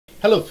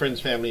Hello friends,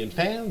 family, and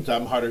fans,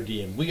 I'm Harder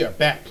D, and we are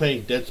back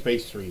playing Dead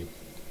Space 3.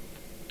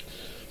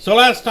 So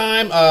last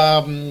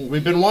time,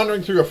 we've been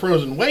wandering through a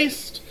frozen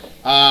waste.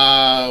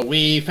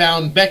 We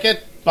found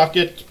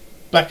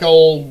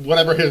Beckel,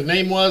 whatever his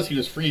name was.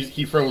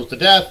 He froze to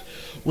death,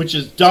 which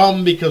is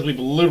dumb because we've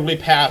literally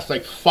passed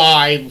like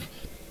 5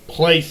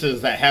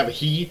 places that have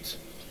heat.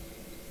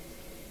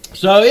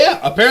 So yeah,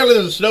 apparently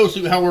there's a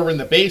snowsuit, however, in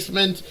the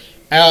basement.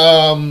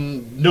 No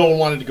one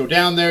wanted to go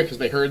down there because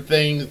they heard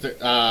things.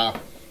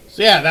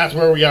 So yeah, that's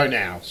where we are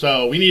now.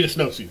 So we need a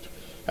snowsuit.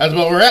 That's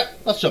where we're at.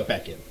 Let's jump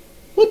back in.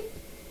 Whoop.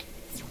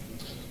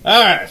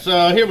 Alright,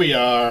 so here we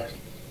are.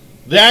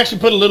 They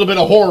actually put a little bit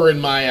of horror in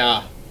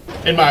my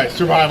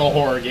survival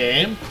horror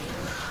game.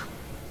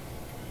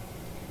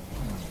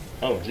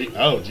 Oh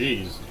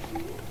geez.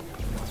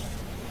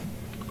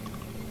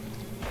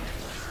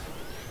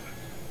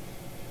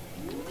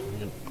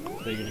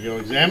 Are you gonna go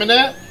examine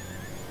that?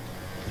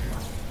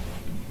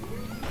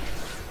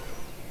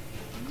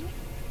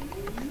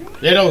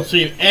 They don't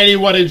seem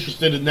anyone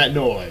interested in that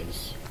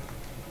noise.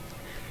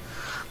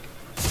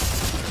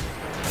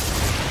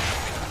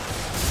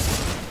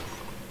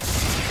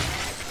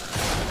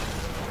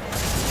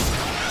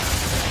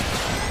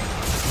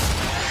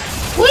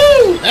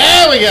 Woo!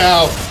 There we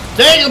go!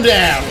 Take them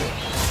down!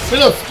 These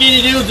little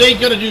skinny dudes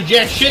ain't gonna do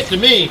jack shit to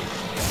me.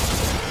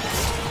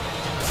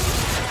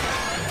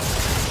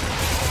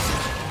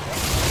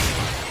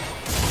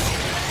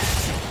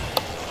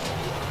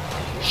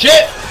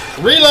 Shit!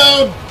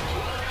 Reload!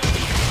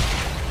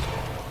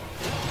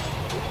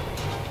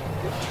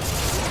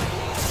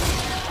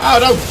 Oh,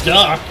 don't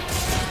duck!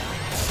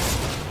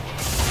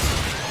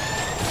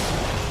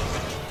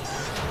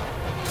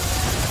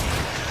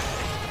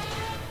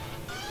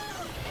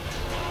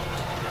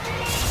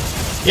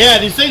 Yeah,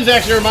 these things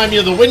actually remind me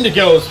of the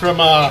Wendigos from,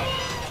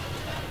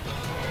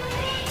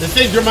 These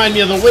things remind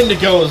me of the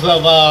Wendigos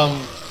of,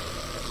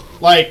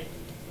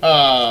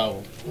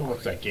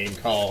 what's that game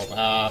called?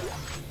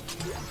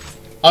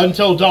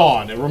 Until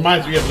Dawn. It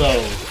reminds me of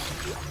those.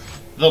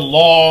 The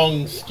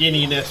long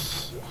skinniness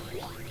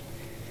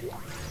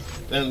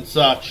and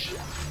such.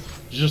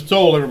 Just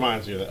totally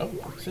reminds me of that. Oh,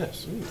 what's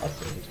this? Ooh,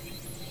 upgrade.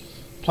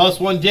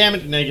 +1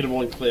 damage,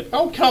 -1 clip.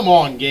 Oh, come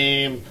on,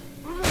 game.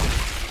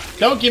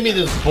 Don't give me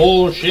this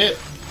bullshit.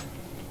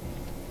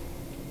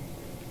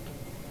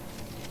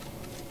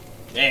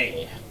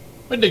 Hey.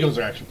 Wendigos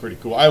are actually pretty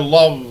cool. I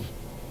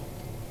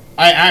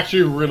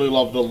actually really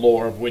love the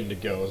lore of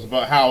Wendigos.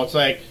 About how it's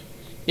like,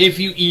 if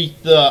you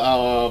eat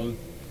the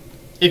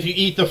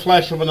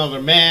flesh of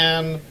another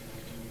man,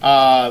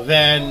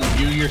 then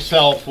you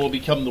yourself will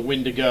become the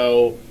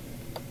Wendigo,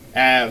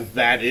 as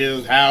that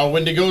is how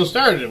Wendigo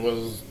started. It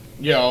was,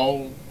 you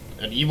know,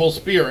 an evil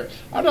spirit.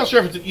 I'm not sure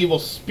if it's an evil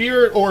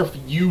spirit or if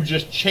you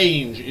just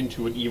change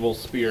into an evil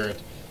spirit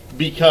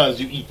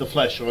because you eat the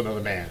flesh of another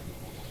man.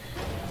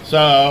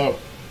 So,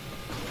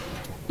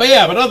 but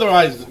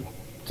otherwise,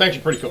 it's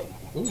actually pretty cool.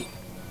 Ooh.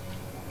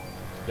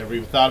 Never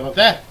even thought about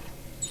that.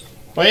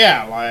 But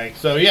yeah,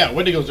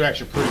 Wendigos are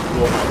actually pretty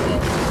cool.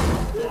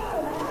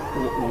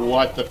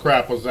 What the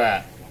crap was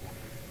that?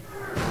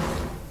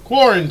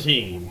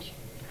 Quarantined.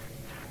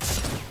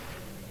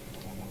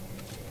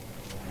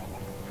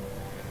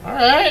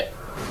 Alright.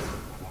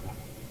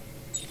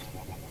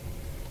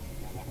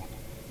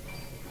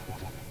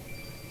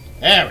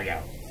 There we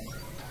go.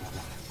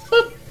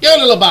 Boop. Go,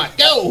 little bot,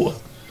 go!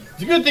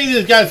 It's a good thing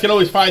these guys can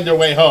always find their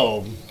way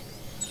home.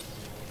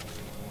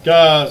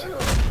 Because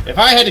if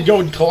I had to go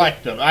and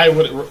collect them, I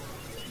really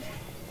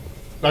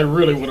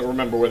wouldn't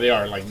remember where they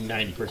are like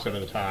 90%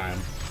 of the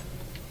time.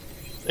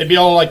 They'd be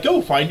all like,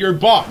 go find your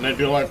bot. And I'd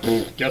be like,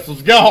 guess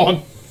it's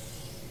gone.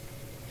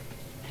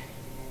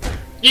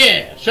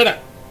 Yeah, shut up.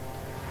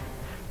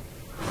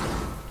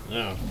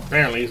 No,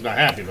 apparently he's not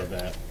happy about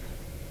that.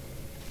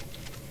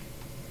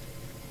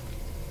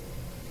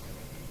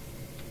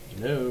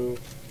 No.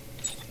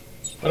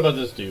 What about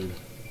this dude?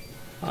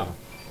 Huh.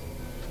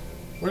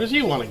 Where does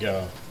he want to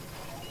go?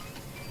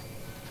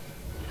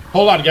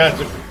 Hold on, guys.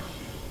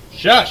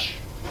 Shush!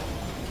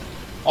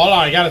 Hold on,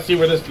 I gotta see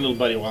where this little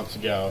buddy wants to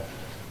go.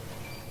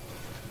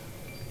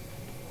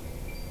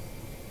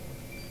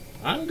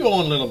 I'm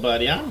going, little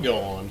buddy, I'm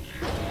going.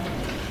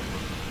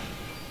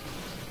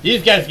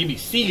 These guys give me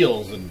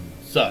seals and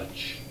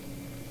such.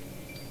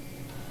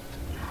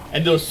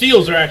 And those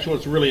seals are actually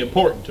what's really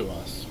important to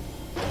us.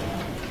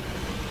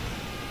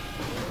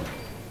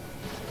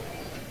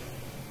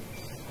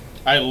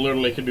 I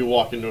literally could be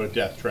walking into a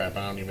death trap,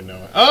 I don't even know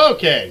it.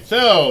 Okay,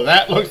 so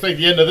that looks like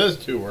the end of this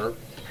tour.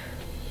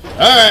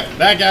 Alright,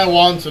 that guy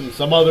wants in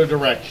some other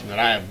direction,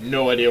 and I have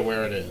no idea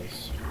where it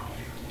is.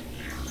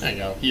 There you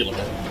go, heal a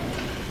bit.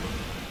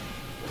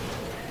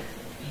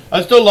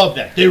 I still love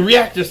that. They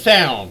react to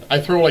sound. I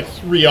throw like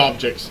 3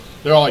 objects.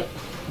 They're all like,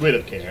 we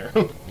don't care.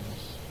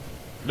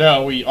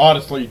 No, we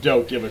honestly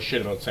don't give a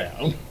shit about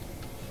sound.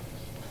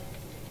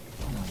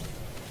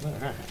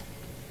 Alright.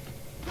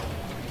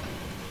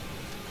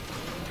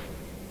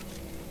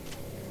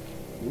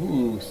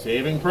 Ooh,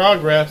 saving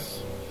progress.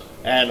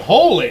 And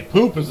holy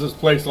poop, is this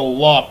place a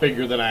lot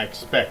bigger than I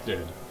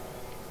expected.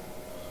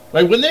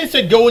 Like, when they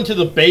said go into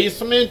the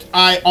basement,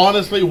 I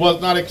honestly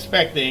was not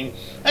expecting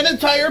an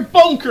entire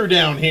bunker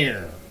down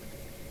here.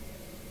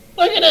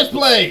 Look at this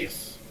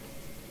place.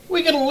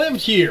 We could have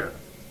lived here.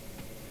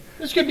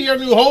 This could be our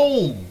new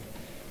home.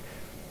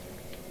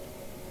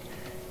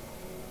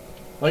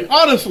 Like,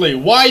 honestly,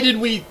 why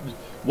did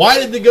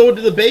they go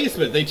into the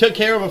basement? They took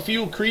care of a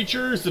few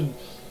creatures, and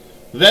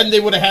then they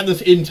would have had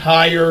this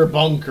entire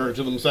bunker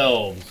to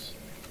themselves.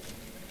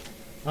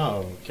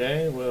 Oh,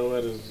 okay, well,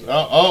 that is...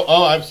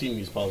 Oh, I've seen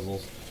these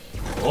puzzles.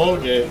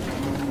 Okay.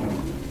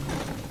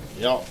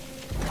 Yep.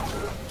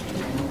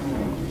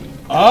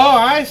 Oh,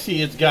 I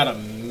see, it's got a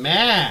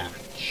match.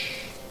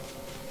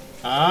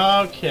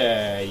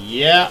 Okay,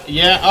 yeah,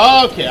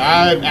 okay,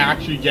 I'm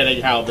actually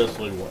getting how this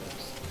really works.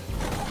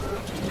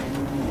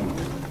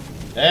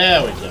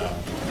 There we go.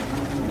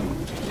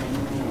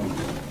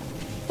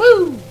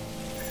 Woo!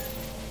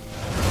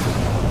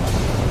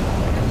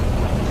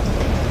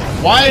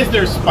 Why is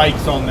there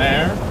spikes on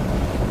there?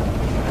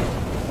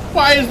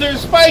 Why is there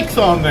spikes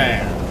on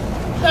there?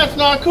 That's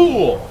not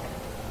cool.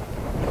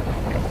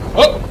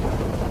 Oh!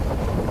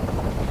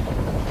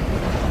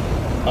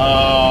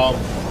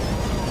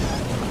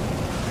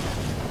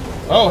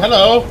 Oh,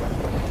 hello.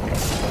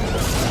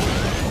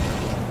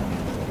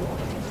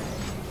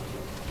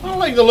 I don't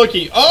like the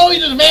looky. Oh, he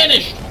just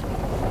vanished.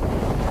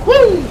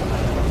 Woo!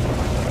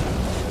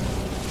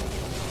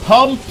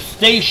 Pump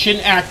station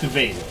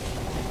activated.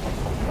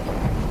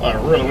 I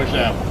really wish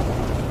that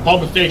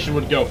pump station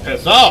would go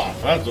piss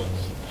off. That's what,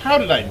 how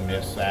did I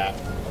miss that?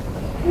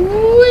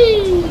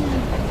 Whee!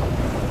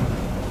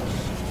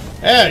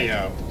 There you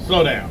go.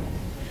 Slow down.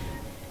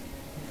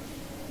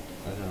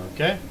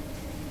 Okay.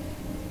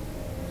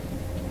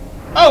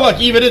 Oh, look,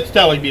 even it's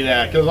telling me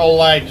that because all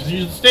I just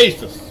use the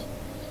stasis.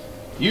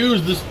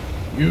 Use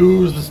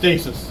the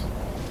stasis.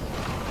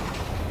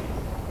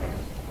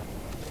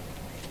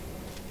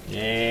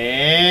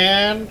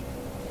 And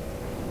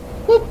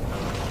whoop.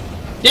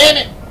 Damn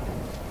it!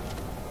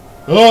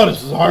 Oh,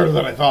 this is harder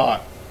than I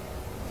thought.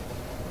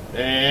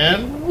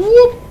 And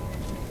whoop.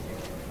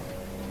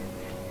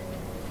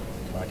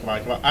 Come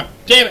on.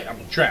 Damn it!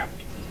 I'm trapped.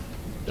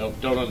 Don't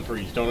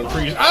unfreeze. Don't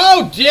unfreeze.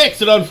 Oh,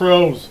 dicks! It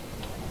unfroze.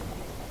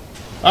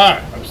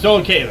 Alright, I'm still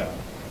okay though.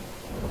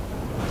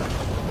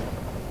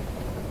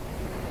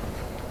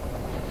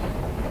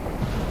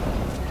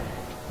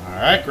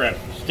 Alright, grab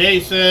some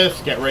stasis.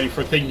 Get ready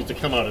for things to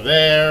come out of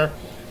there.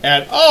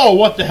 And oh,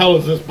 what the hell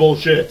is this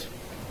bullshit?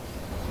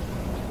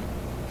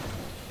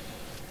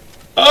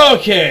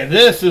 Okay,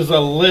 this is a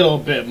little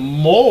bit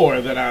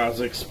more than I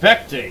was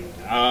expecting.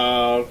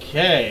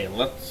 Okay,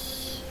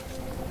 let's...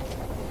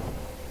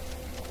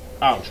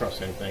 I don't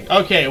trust anything.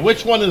 Okay,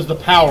 which one is the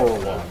power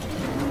one?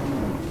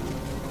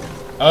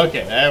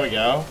 Okay, there we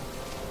go.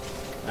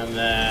 And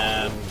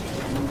then...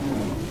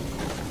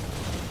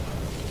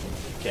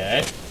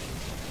 Okay.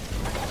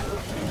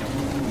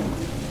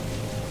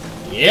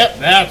 Yep,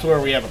 that's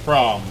where we have a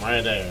problem,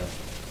 right there.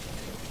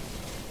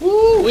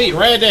 Woo-wee,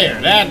 right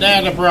there.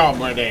 That's a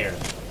problem right there.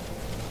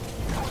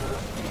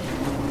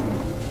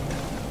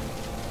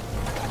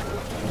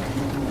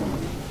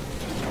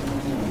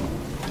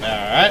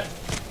 Alright.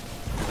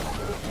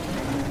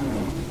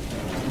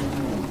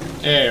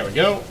 There we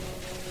go.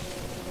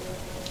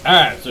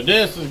 Alright, so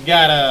this has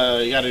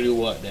gotta do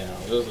what now?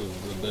 This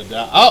is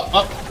the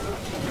oh!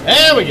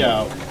 There we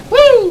go.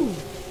 Woo!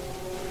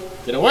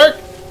 Did it work?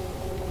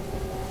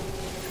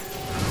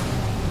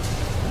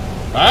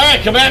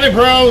 Alright, come at me,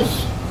 bros.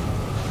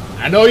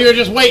 I know you're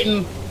just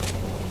waiting.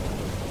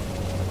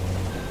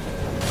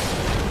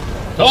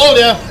 Told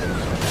ya.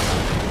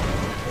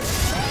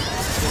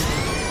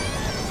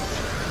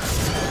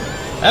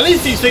 At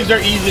least these things are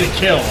easy to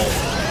kill.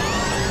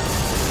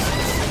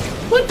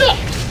 What the?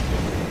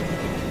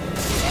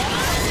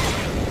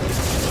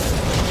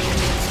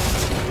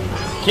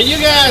 Can you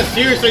guys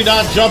seriously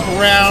not jump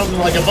around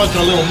like a bunch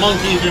of little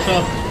monkeys or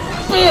something?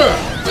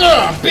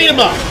 Beat him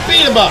up!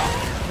 Beat him up!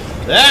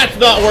 That's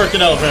not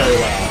working out very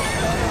well.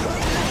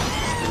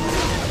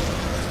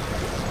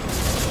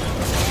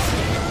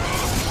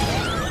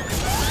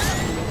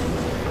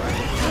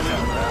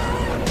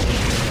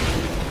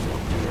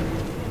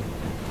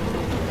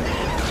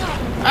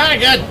 Ah,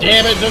 god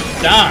damn it,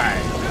 just die.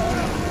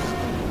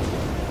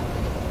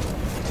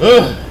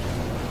 Ugh.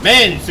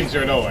 Man, these things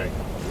are annoying.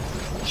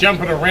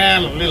 Jumping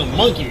around like little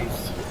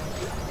monkeys.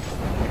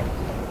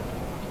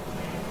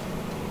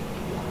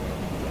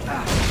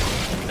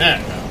 There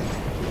we go.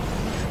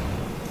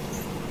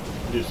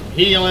 Do some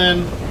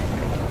healing.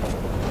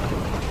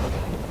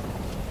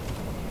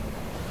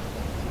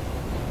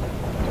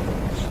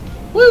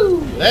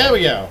 Woo! There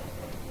we go.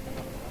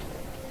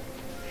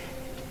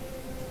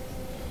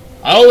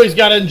 I always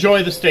gotta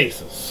enjoy the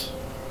stasis.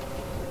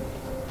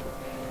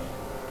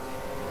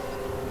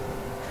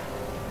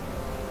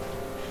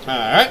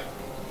 Alright.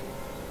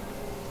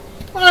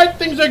 Alright,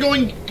 things are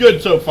going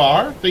good so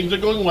far. Things are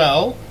going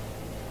well.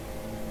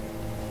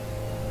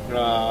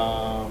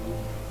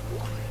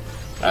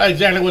 Not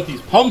exactly what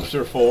these pumps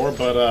are for,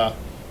 but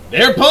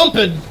they're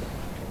pumping.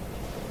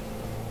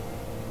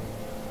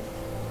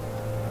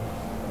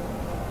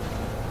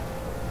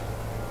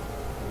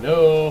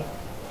 No.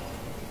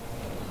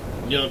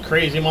 You know,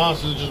 crazy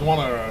monsters just want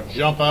to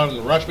jump out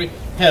and rush me.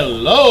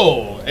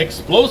 Hello!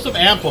 Explosive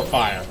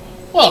amplifier.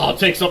 Well, I'll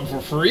take something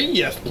for free.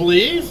 Yes,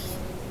 please.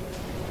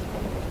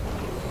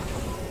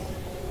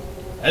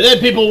 And then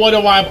people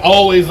wonder why I'm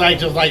always, like,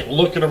 just, like,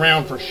 looking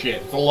around for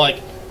shit. So, like,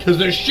 because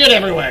there's shit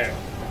everywhere.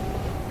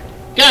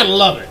 Gotta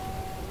love it.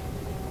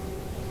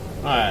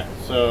 Alright,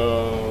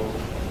 so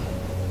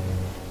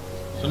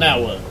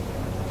now what?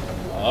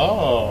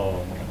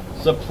 Oh.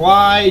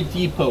 Supply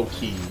depot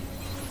key.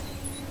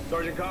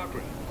 Sergeant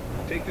Cochran,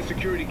 take the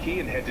security key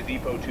and head to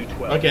Depot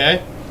 212.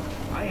 Okay.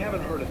 I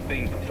haven't heard a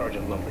thing from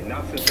Sergeant Lumley,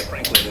 not since the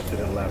Franklin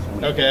incident last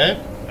week. Okay.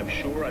 I'm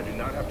sure I do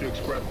not have to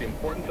express the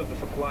importance of the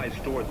supplies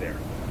stored there.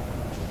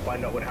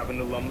 Find out what happened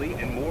to Lumley,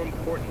 and more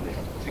importantly,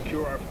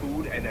 secure our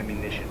food and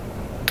ammunition.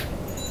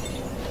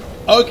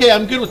 Okay,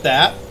 I'm good with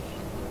that.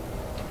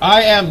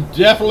 I am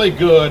definitely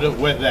good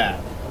with that.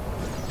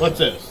 What's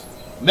this?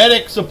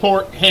 Medic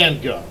support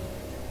handgun.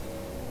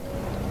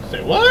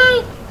 Say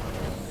what?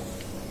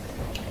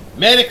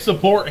 Medic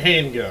support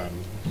handgun.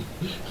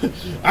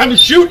 I'm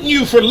shooting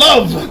you for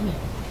love.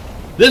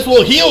 This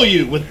will heal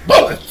you with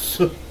bullets.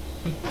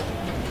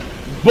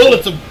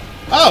 Bullets of...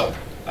 Oh.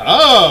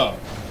 Oh.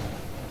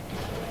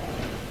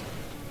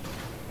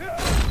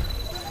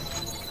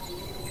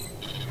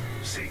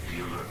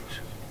 Safety alert.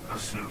 A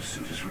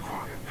snowsuit is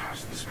required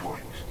past this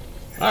point.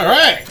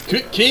 Alright.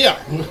 Kia.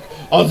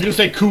 I was going to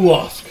say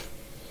Kuosk.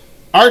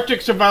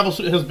 Arctic survival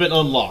suit has been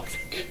unlocked.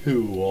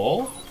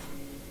 Cool.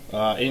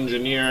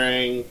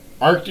 Engineering.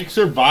 Arctic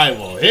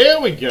survival. Here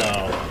we go.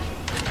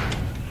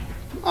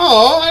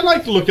 Oh, I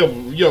like the look of,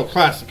 you know,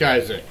 classic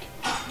Isaac.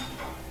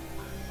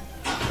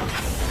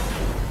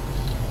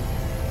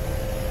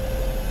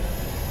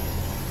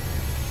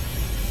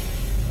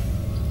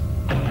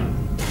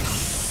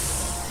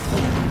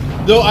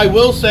 Though I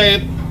will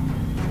say,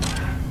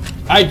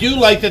 I do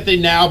like that they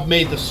now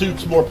made the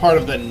suits more part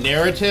of the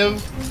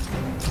narrative,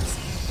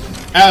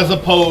 as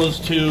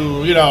opposed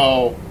to, you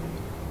know,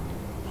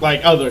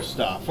 like other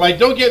stuff. Like,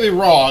 don't get me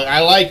wrong,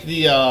 I like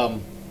the,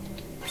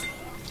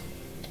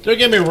 don't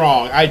get me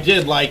wrong, I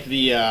did like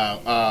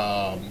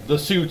the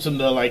suits and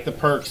the, like, the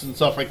perks and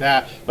stuff like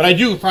that, but I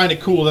do find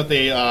it cool that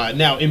they,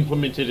 now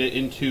implemented it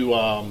into,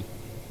 oh,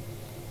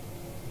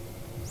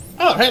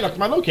 hey, look,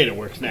 my locator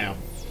works now.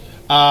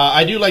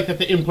 I do like that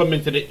they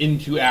implemented it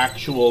into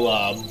actual,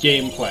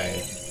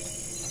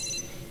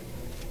 gameplay.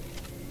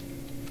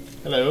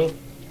 Hello?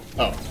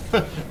 Oh,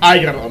 I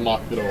gotta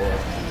unlock the door.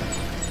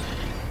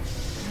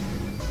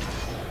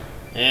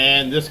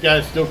 And this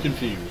guy's still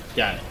confused.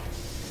 Got it.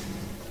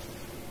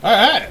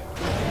 Alright.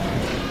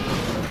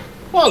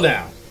 Well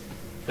now,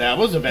 that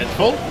was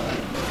eventful.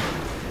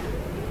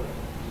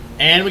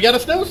 And we got a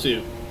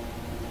snowsuit.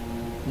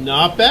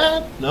 Not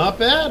bad, not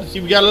bad. See,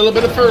 we got a little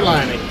bit of fur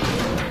lining.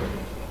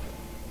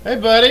 Hey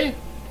buddy,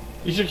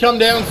 you should come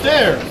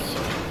downstairs.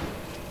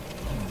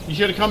 You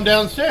should have come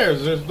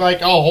downstairs. There's like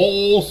a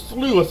whole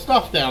slew of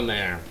stuff down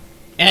there.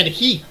 And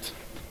heat.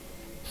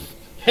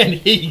 And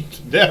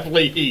heat.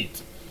 Definitely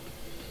heat.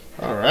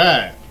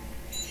 Alright.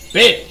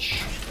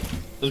 Bitch.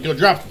 Let's go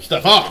drop some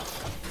stuff off.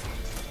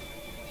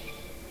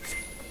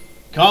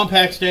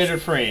 Compact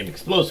standard frame.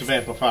 Explosive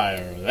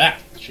amplifier.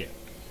 That shit.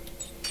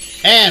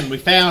 And we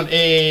found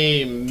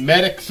a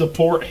medic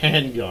support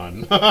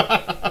handgun.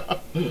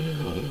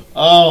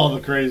 Oh,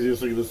 the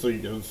craziest thing this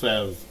thing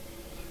says.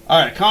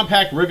 Alright,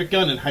 compact rivet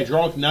gun and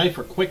hydraulic knife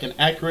for quick and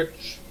accurate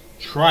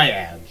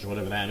triads,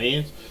 whatever that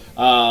means.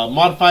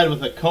 Modified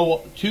with a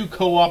two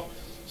co-op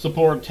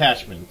support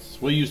attachments.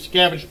 We'll use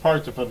scavenged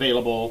parts if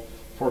available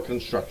for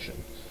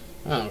construction.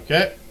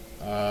 Okay.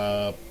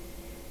 Man,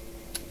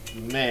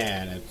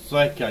 it's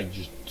like I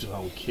just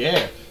don't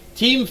care.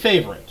 Team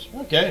favorite.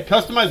 Okay.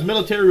 Customized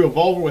military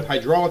revolver with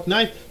hydraulic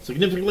knife,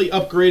 significantly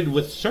upgraded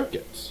with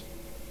circuits.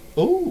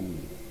 Ooh.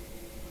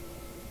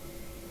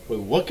 Wait,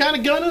 what kind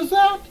of gun is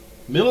that?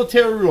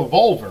 Military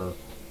revolver.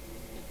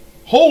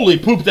 Holy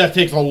poop, that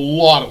takes a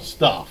lot of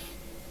stuff.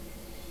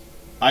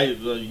 I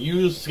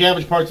use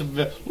scavenged parts of...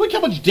 Look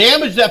how much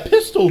damage that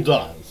pistol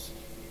does.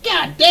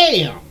 God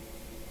damn.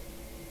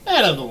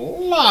 That is a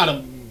lot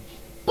of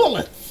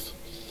bullets.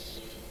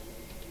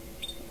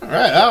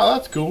 Alright, oh,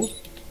 that's cool.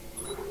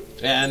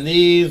 And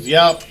these,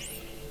 yep.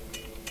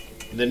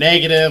 The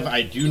negative,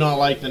 I do not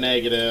like the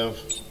negative.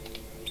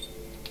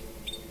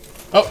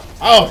 Oh,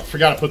 I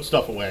forgot to put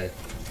stuff away.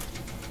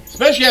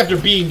 Especially after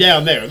being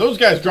down there. Those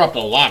guys dropped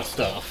a lot of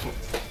stuff.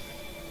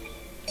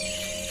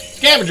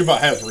 Scavenger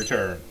bot has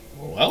returned.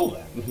 Well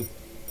then.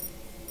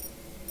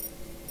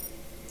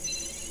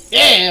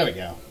 Yeah, there we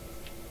go.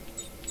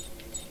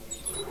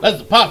 That's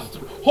the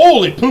positive.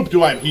 Holy poop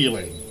do I'm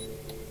healing.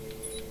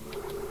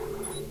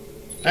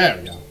 There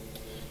we go.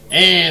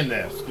 And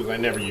this, because I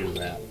never use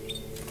that.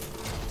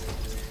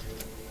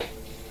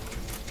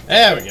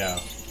 There we go.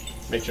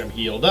 Make sure I'm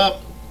healed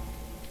up.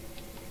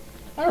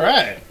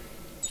 Alright.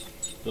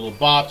 Little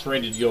bot's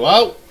ready to go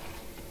out.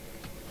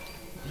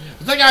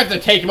 It's like I have to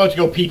take him out to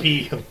go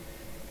pee-pee.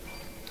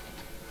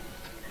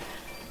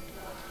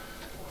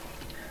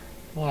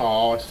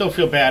 Oh, I still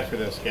feel bad for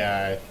this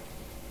guy.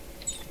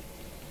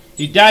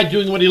 He died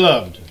doing what he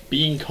loved,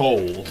 being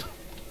cold.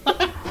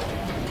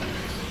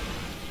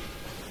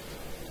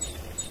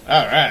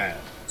 Alright.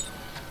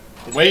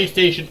 Way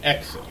station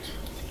exit.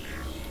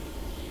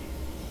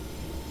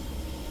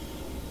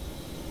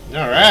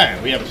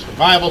 Alright, we have a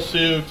survival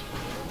suit.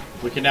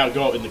 We can now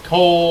go out in the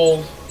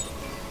cold.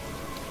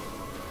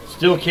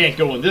 Still can't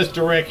go in this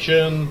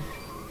direction.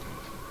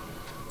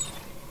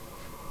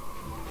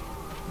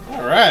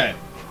 Alright.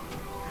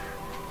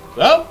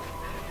 Well,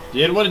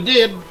 did what it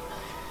did.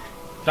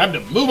 Time to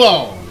move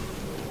on.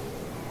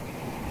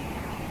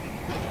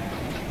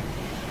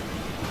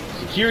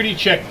 Security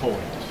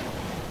checkpoint.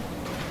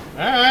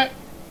 Alright.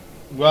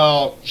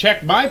 Well,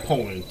 check my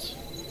point.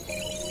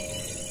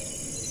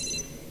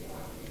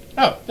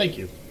 Oh, thank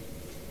you.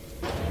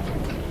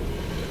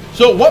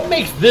 So what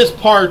makes this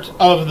part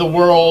of the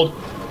world,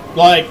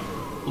 like,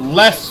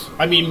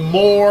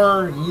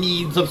 more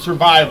needs of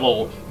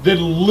survival than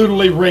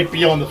literally right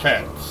beyond the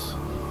fence?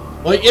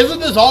 Like, isn't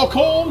this all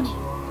cold?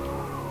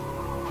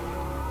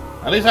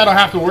 At least I don't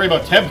have to worry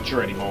about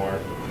temperature anymore.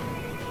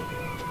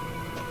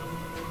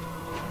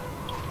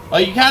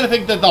 Like, you kind of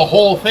think that the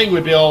whole thing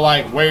would be all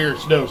like, wear your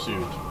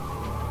snowsuit.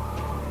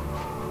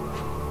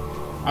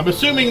 I'm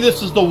assuming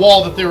this is the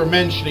wall that they were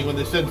mentioning when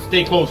they said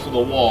stay close to the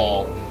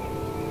wall.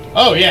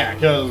 Oh yeah,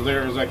 because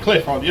there's a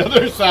cliff on the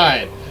other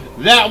side.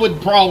 That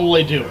would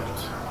probably do it.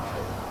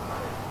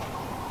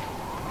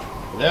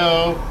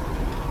 Hello?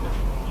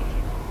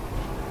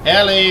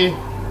 Ellie?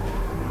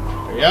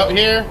 Are you out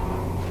here?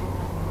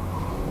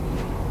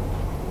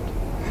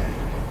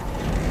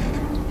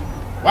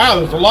 Wow,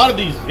 there's a lot of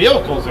these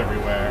vehicles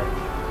everywhere.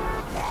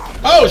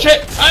 Oh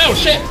shit! Oh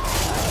shit!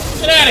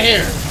 Get out of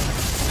here!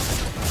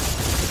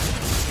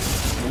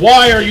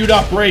 Why are you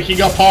not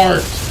breaking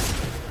apart?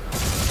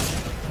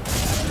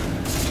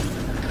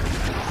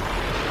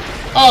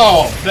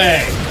 Oh,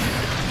 thanks.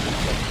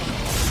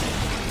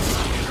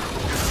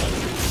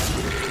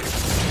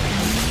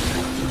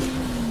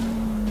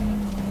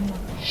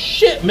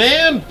 Shit,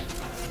 man!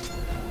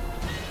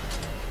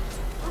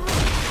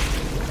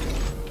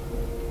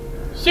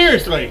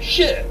 Seriously,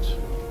 shit!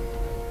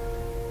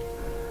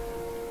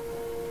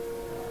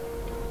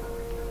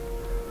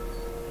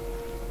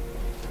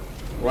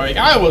 Like,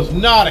 I was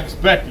not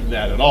expecting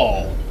that at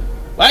all.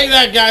 Like,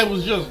 that guy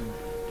was just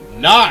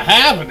not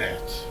having it.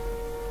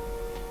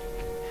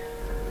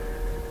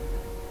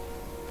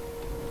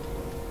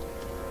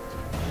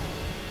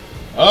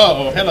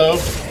 Uh-oh, hello.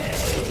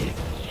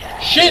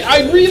 Shit,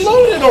 I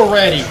reloaded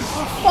already!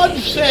 For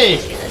fudge's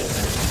sake!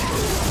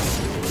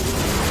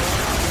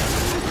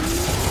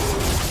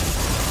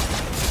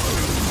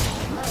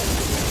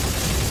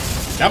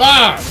 Come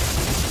on!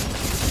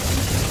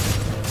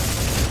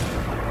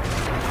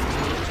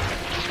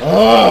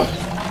 Ugh!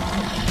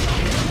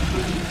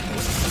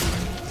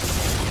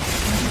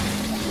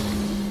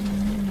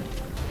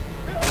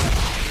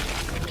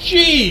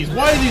 Jeez,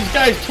 why do these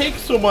guys take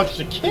so much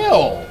to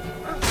kill?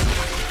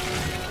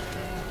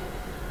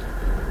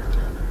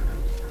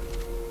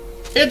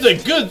 It's a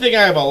good thing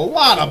I have a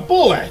lot of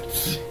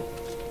bullets.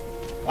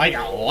 Like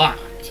a lot.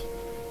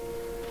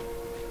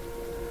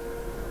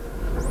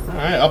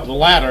 Alright, up the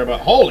ladder,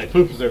 but holy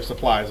poop is there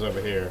supplies over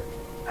here.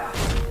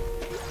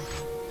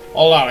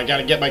 Hold on, I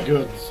gotta get my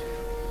goods.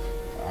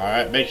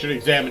 Alright, make sure to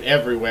examine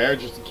everywhere,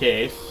 just in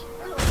case.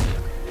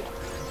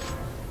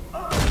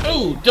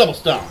 Ooh, double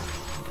stomp.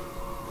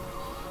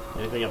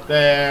 Anything up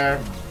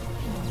there?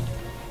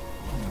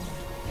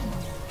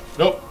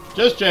 Nope,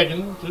 just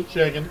checking, just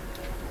checking.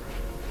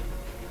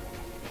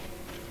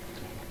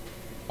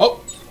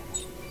 Oh!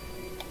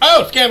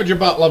 Oh, scavenger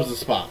bot loves the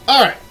spot.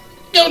 Alright,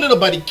 go little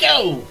buddy,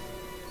 go!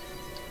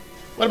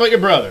 What about your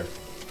brother?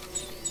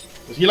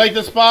 Does he like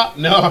this spot?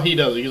 No, he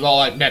doesn't. He's all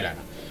like, no, no, no.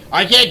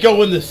 I can't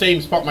go in the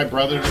same spot my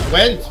brother just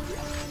went.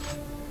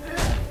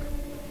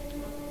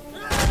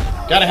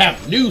 Gotta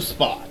have a new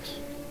spot.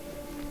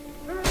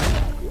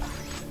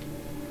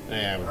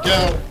 There we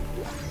go.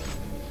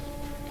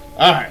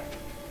 Alright.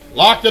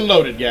 Locked and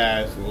loaded,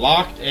 guys.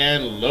 Locked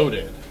and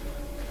loaded.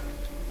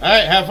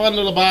 Alright, have fun,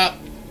 little bot.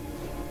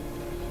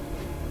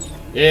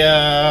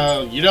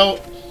 Yeah, you know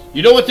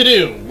what to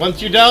do.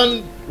 Once you're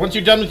done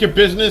with your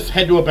business,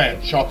 head to a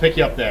bench. I'll pick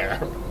you up there.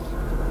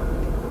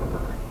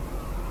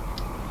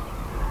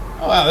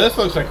 Oh wow, this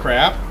looks like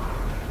crap.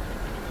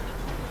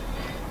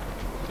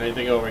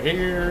 Anything over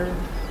here?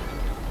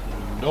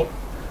 Nope.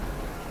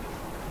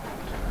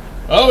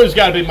 Always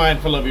gotta be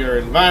mindful of your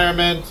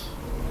environment.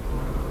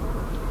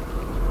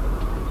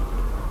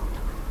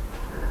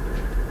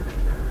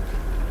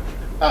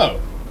 Oh.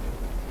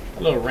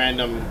 A little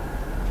random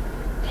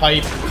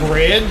pipe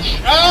bridge.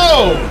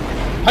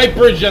 Oh! Pipe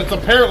bridge that's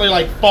apparently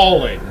like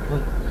falling.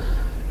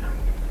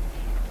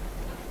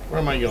 Where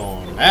am I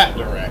going? That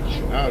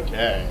direction.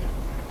 Okay.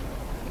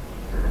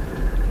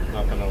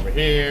 Nothing over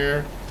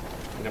here.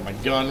 I got my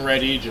gun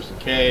ready just in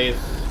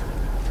case.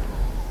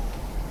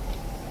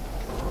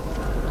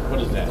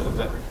 What is that?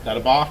 Is that a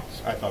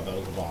box? I thought that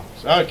was a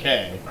box.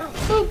 Okay.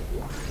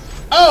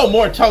 Oh,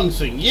 more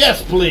tungsten.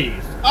 Yes,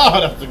 please. Oh,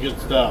 that's the good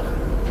stuff.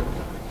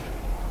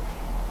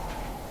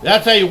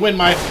 That's how you win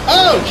my...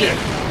 Oh, shit.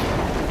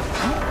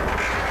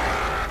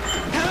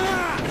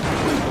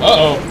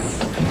 Uh-oh.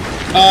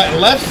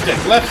 Left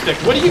stick, left stick.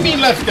 What do you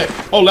mean left stick?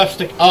 Oh, left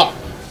stick up.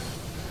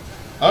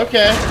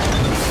 Okay.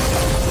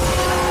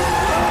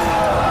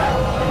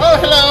 Oh,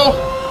 hello.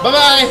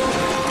 Bye-bye.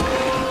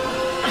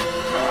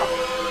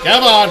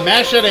 Come on,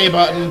 mash that A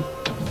button.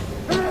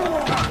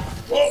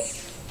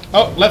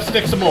 Oh, left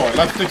stick some more.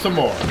 Left stick some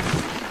more.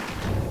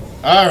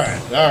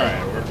 Alright,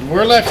 alright.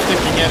 We're left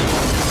sticking it.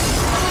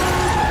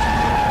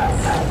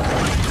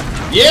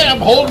 Yeah,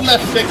 I'm holding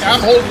left stick. I'm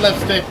holding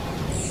left stick.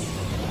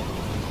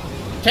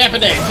 Tap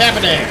it in, tap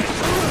it in.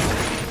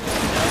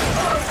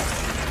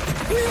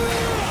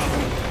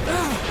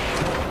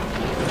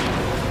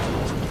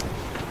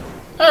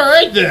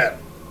 Alright then.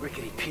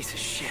 Rickety piece of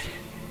shit.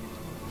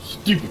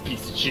 Stupid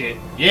piece of shit.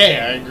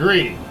 Yeah, I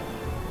agree.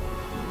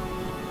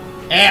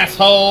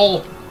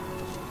 Asshole.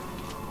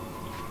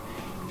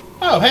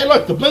 Oh, hey,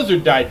 look, the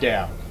blizzard died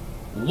down.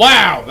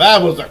 Wow,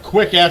 that was a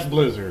quick-ass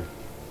blizzard.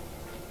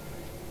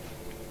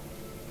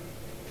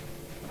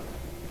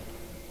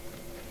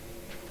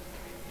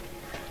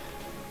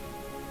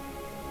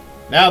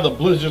 Now the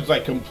blizzard's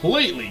like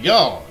completely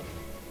gone.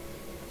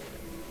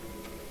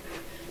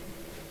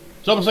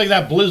 It's almost like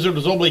that blizzard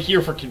was only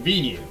here for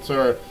convenience,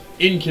 or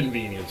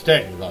inconvenience,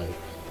 technically.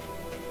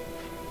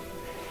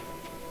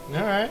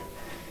 Alright.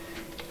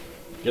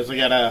 Guess I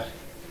gotta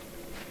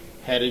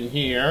head in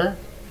here.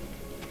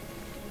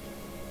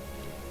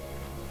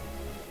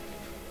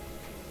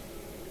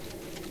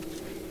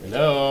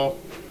 Hello?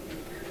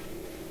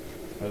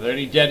 Are there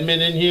any dead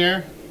men in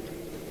here?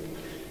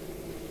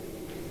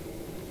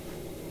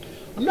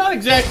 I'm not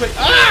exactly...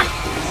 Ah!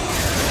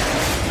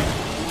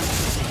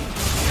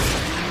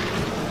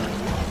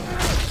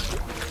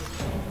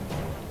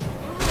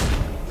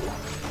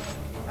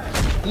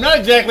 I'm not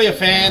exactly a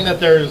fan that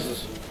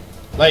there's,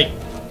 like,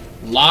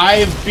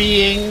 live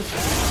beings.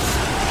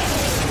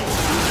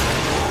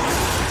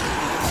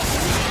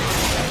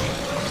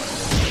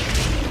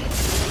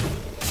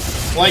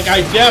 Like,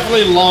 I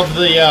definitely love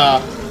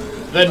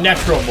the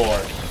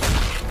necromorphs.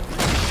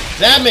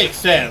 That makes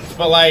sense,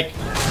 but like,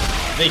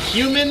 the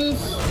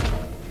humans,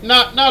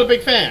 not a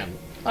big fan.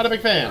 Not a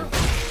big fan.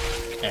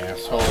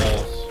 Assholes.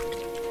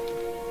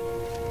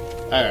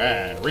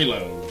 Alright,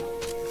 reload.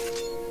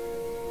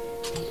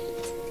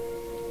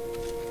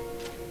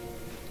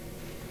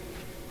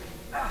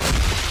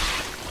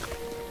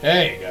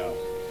 There you go.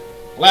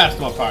 Last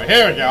one part.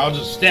 Here we go. I'll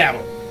just stab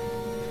him.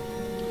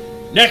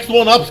 Next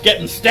one up's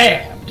getting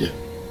stabbed.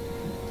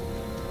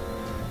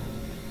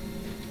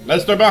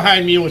 Unless they're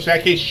behind me, in which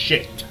that case,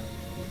 shit.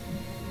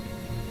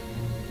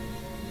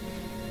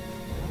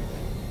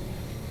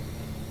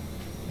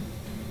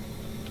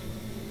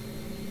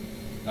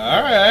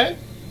 Alright.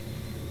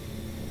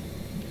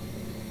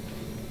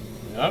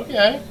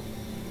 Okay.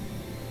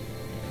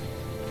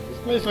 This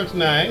place looks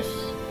nice.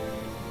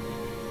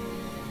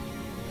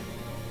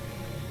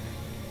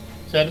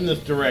 Let's head in this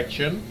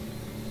direction.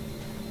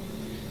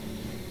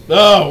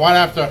 Oh, why'd I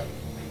have to...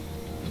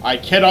 I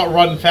cannot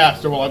run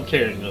faster while I'm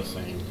carrying this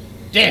thing.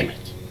 Damn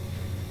it!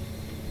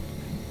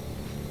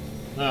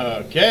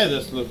 Okay,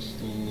 this looks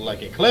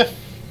like a cliff.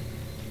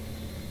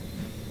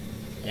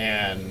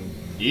 And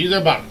these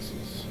are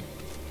boxes.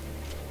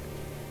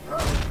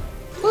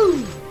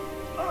 Woo!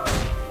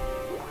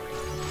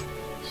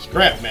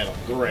 Scrap metal,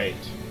 great.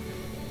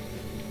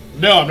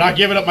 No, I'm not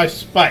giving up my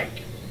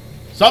spike.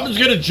 Something's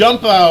gonna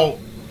jump out,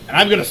 and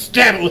I'm gonna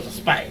stab it with a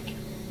spike.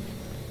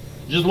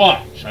 Just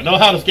watch. I know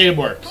how this game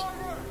works.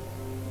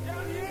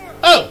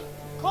 Oh!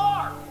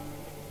 Klark!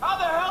 How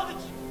the hell did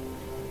you...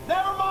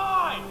 Never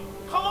mind!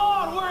 Come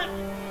on, we're in...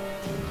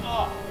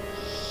 Oh,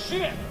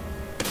 shit!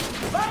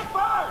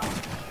 Langford!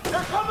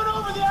 They're coming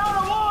over the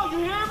outer wall, you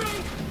hear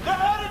me? They're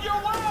headed your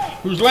way!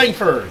 Who's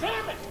Langford?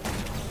 Damn it!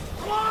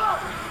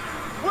 Klark!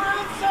 We're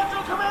in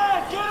Central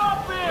Command! Get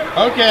up there!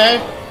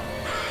 Okay.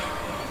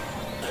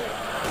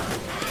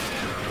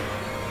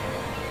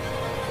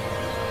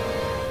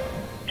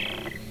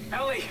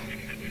 Ellie!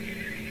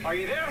 Are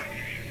you there?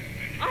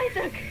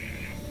 Issac!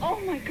 Oh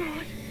my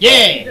god.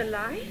 Yeah! He's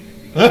alive?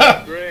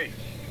 Great.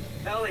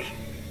 Ellie,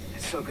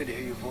 it's so good to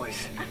hear your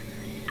voice.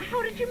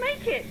 How did you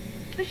make it?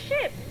 The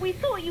ship! We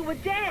thought you were I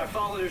dead!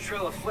 followed a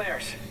trail of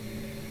flares.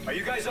 Are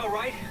you guys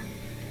alright?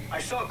 I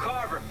saw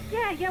Carver.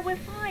 Yeah, we're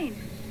fine.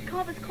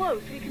 Carver's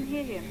close, we can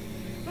hear him.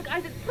 Look,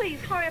 Isaac, please,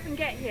 hurry up and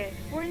get here.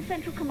 We're in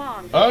Central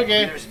Command. I'll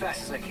Okay. be there as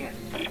fast as I can.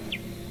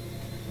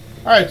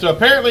 Alright, so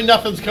apparently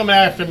nothing's coming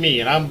after me,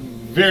 and I'm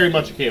very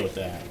much okay with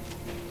that.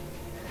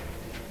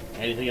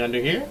 Anything under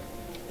here?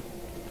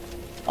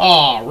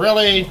 Oh,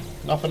 really?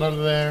 Nothing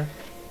under there?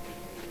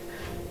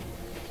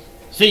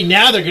 See,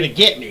 now they're gonna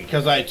get me,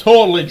 because I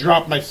totally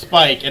dropped my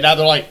spike, and now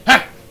they're like,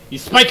 ha!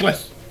 He's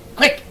spikeless!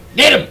 Quick!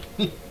 Get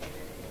him!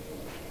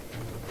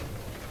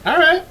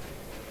 Alright.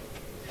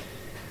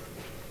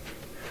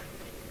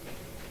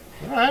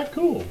 Alright,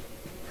 cool.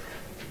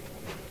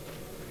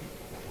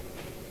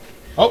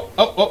 Oh,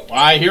 oh, oh,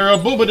 I hear a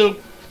boobadoop.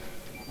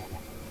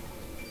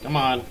 Come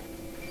on.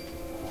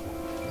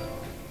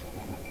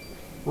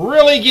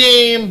 Really,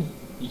 game?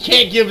 You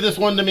can't give this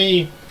one to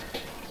me.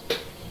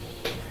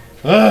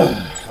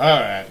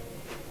 Alright.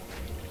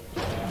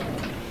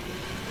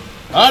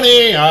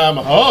 Honey, I'm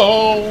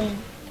home.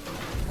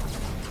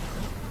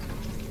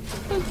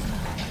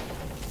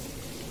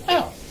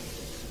 Oh.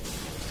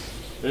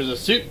 There's a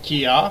suit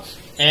kiosk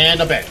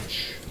and a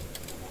bench.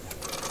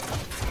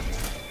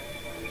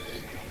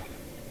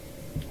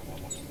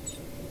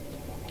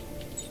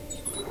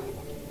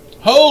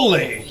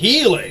 Holy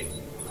healing.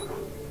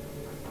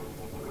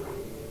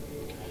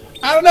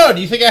 I don't know. Do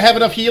you think I have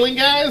enough healing,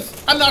 guys?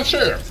 I'm not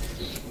sure.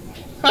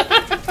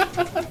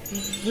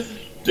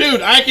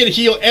 Dude, I can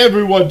heal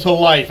everyone to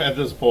life at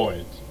this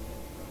point.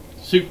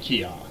 Suit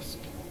kiosk.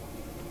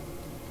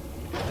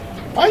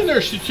 Why is there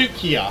a suit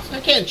kiosk? I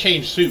can't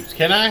change suits,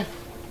 can I?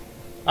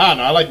 I don't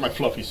know. I like my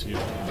fluffy suit.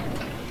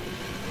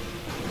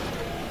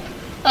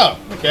 Oh,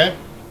 okay.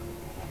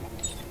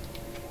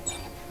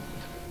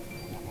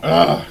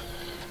 Ugh.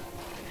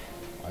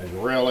 Like,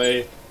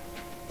 really?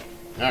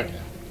 Okay.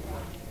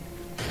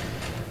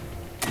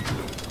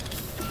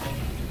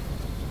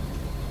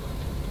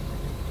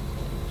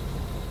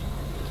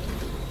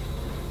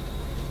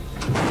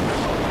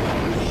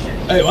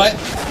 Hey, what?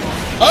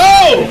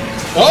 Oh!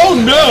 Oh,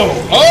 no!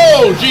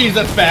 Oh, jeez,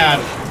 that's bad.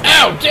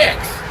 Ow,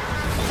 dicks!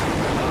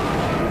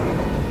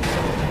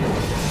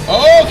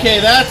 Okay,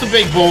 that's a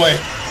big boy.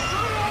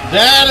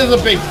 That is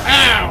a big...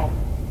 Ow!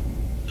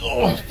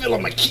 Oh,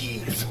 filling my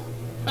keys.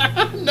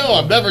 No,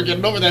 I'm never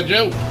getting over that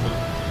joke.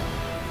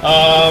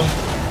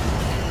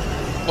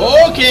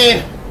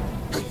 Okay.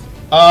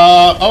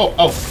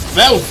 Oh,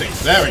 bouncing.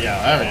 There we go,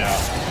 there we go.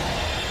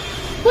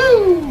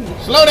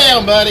 Woo! Slow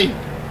down, buddy.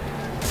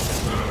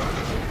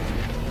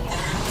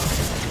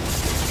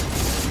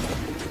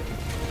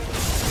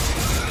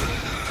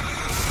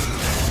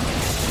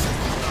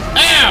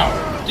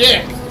 Ow!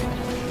 Dick!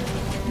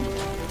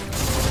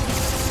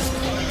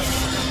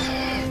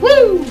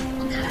 Woo!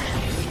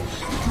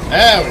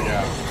 There we go.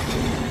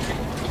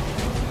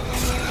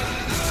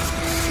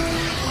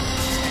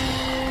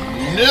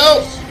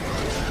 Nope!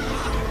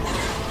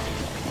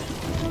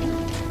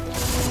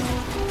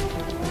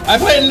 I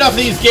played enough of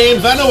these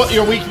games. I know what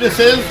your weakness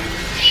is.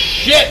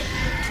 Shit!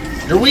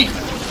 Your weakness.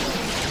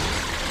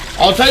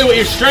 I'll tell you what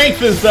your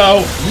strength is,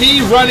 though.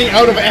 Me running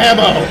out of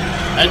ammo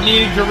and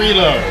needing to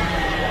reload.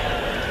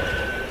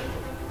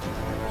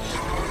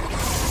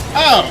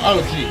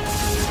 Oh, geez.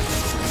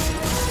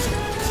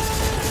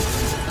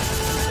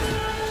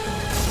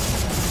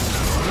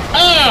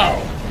 Ow!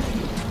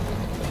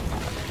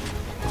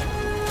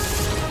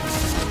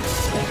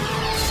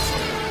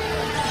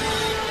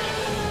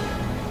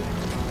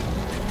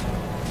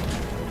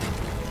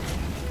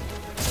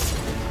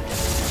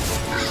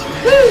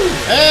 Woo!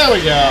 There we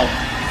go.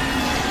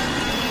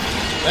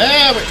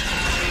 There we...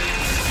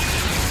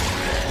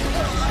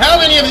 How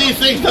many of these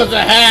things does it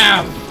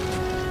have?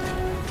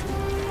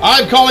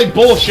 I'm calling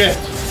bullshit.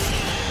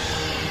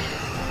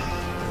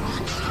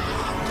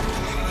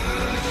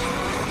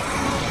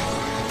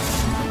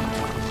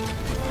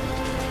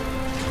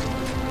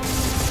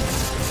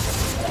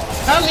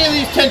 How many of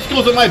these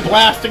tentacles am I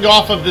blasting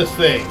off of this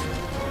thing?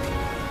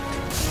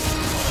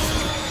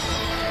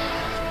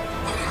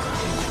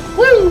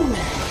 Woo!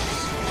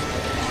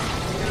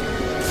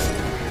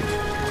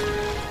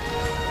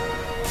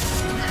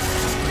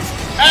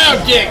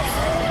 Ow, dick!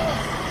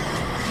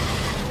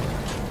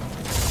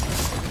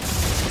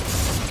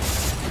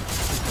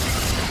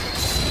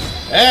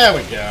 There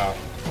we go.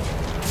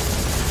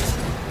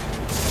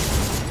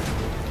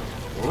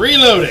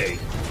 Reloading.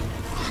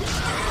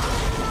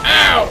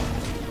 Ow!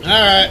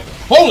 Alright.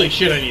 Holy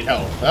shit, I need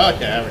help. Okay,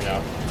 there we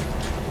go.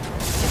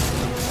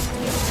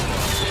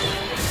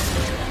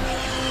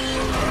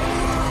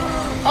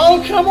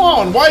 Oh, come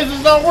on! Why is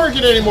this not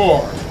working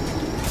anymore?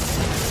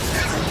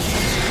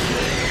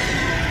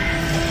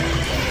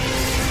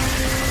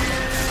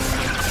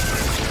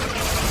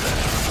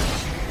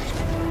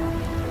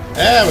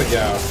 There we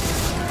go.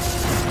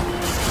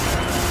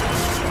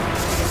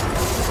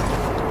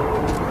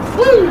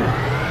 Woo!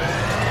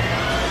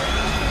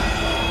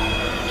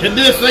 Can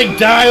this thing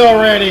die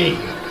already?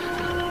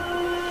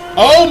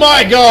 Oh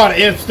my god,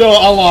 it's still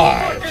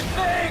alive!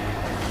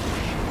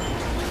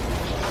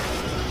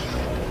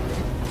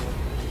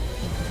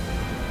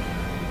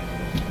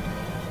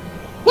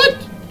 What?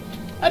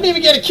 I didn't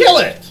even get to kill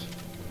it!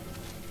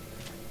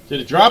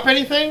 Did it drop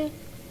anything?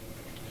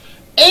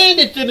 And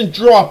it didn't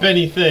drop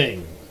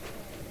anything!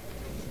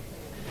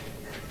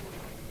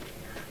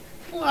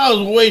 Well, I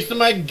was wasting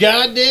my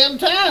goddamn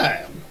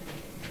time!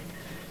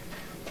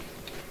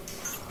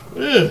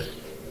 Ugh.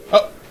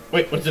 Oh,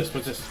 wait, what's this?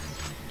 What's this?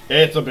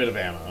 It's a bit of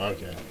ammo,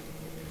 okay.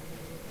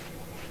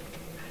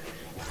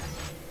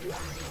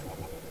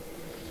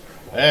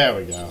 There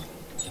we go.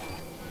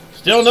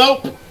 Still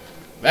nope?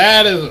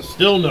 That is a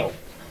still nope.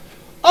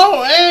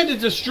 Oh, and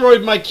it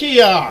destroyed my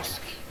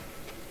kiosk!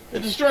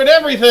 It destroyed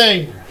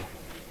everything!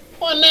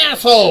 What an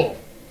asshole!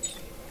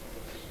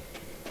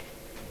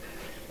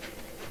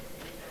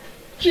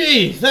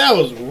 Jeez, that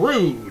was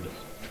rude.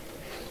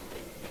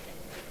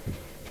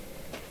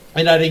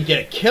 And I didn't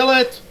get to kill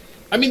it.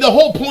 I mean, the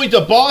whole point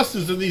of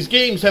bosses in these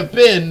games have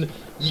been,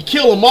 you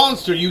kill a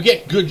monster, you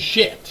get good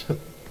shit.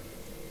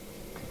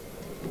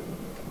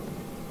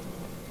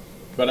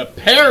 But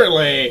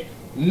apparently,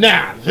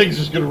 nah, the thing's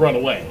just gonna run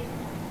away.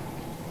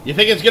 You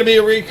think it's gonna be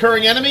a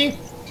recurring enemy?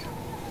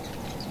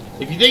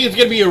 If you think it's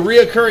gonna be a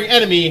reoccurring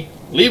enemy,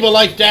 leave a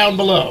like down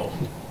below.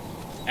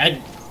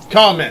 And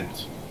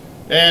comment.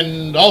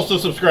 And also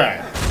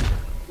subscribe.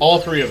 All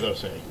three of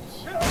those things.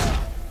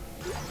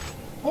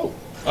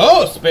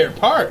 Oh, spare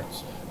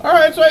parts.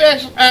 Alright, so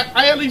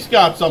I at least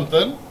got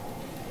something.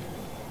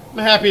 I'm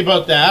happy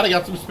about that. I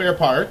got some spare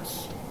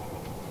parts.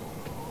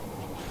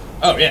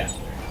 Oh, yeah.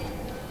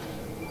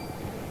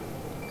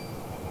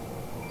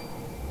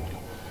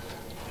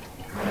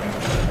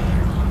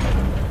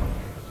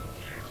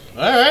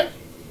 Alright.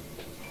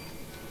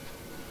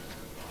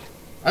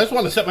 I just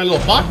want to set my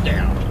little bot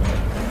down.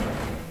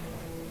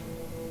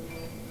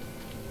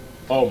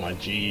 Oh my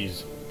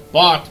jeez.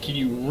 Bot, can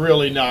you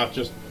really not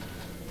just...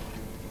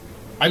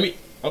 I mean...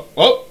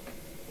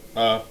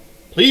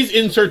 please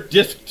insert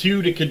disc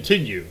 2 to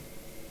continue.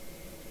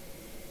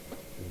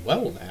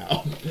 Well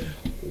now.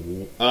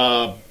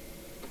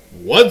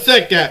 One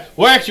sec, guys.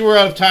 Well, actually, we're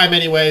out of time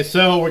anyway,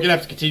 so we're going to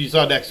have to continue this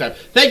on next time.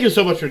 Thank you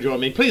so much for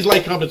joining me. Please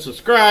like, comment,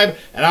 subscribe,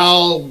 and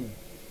I'll...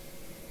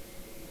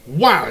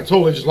 Wow, I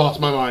totally just lost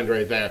my mind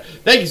right there.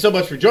 Thank you so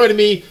much for joining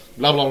me.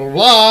 Blah, blah, blah,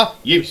 blah.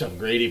 You have yourself a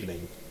great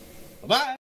evening. Bye-bye.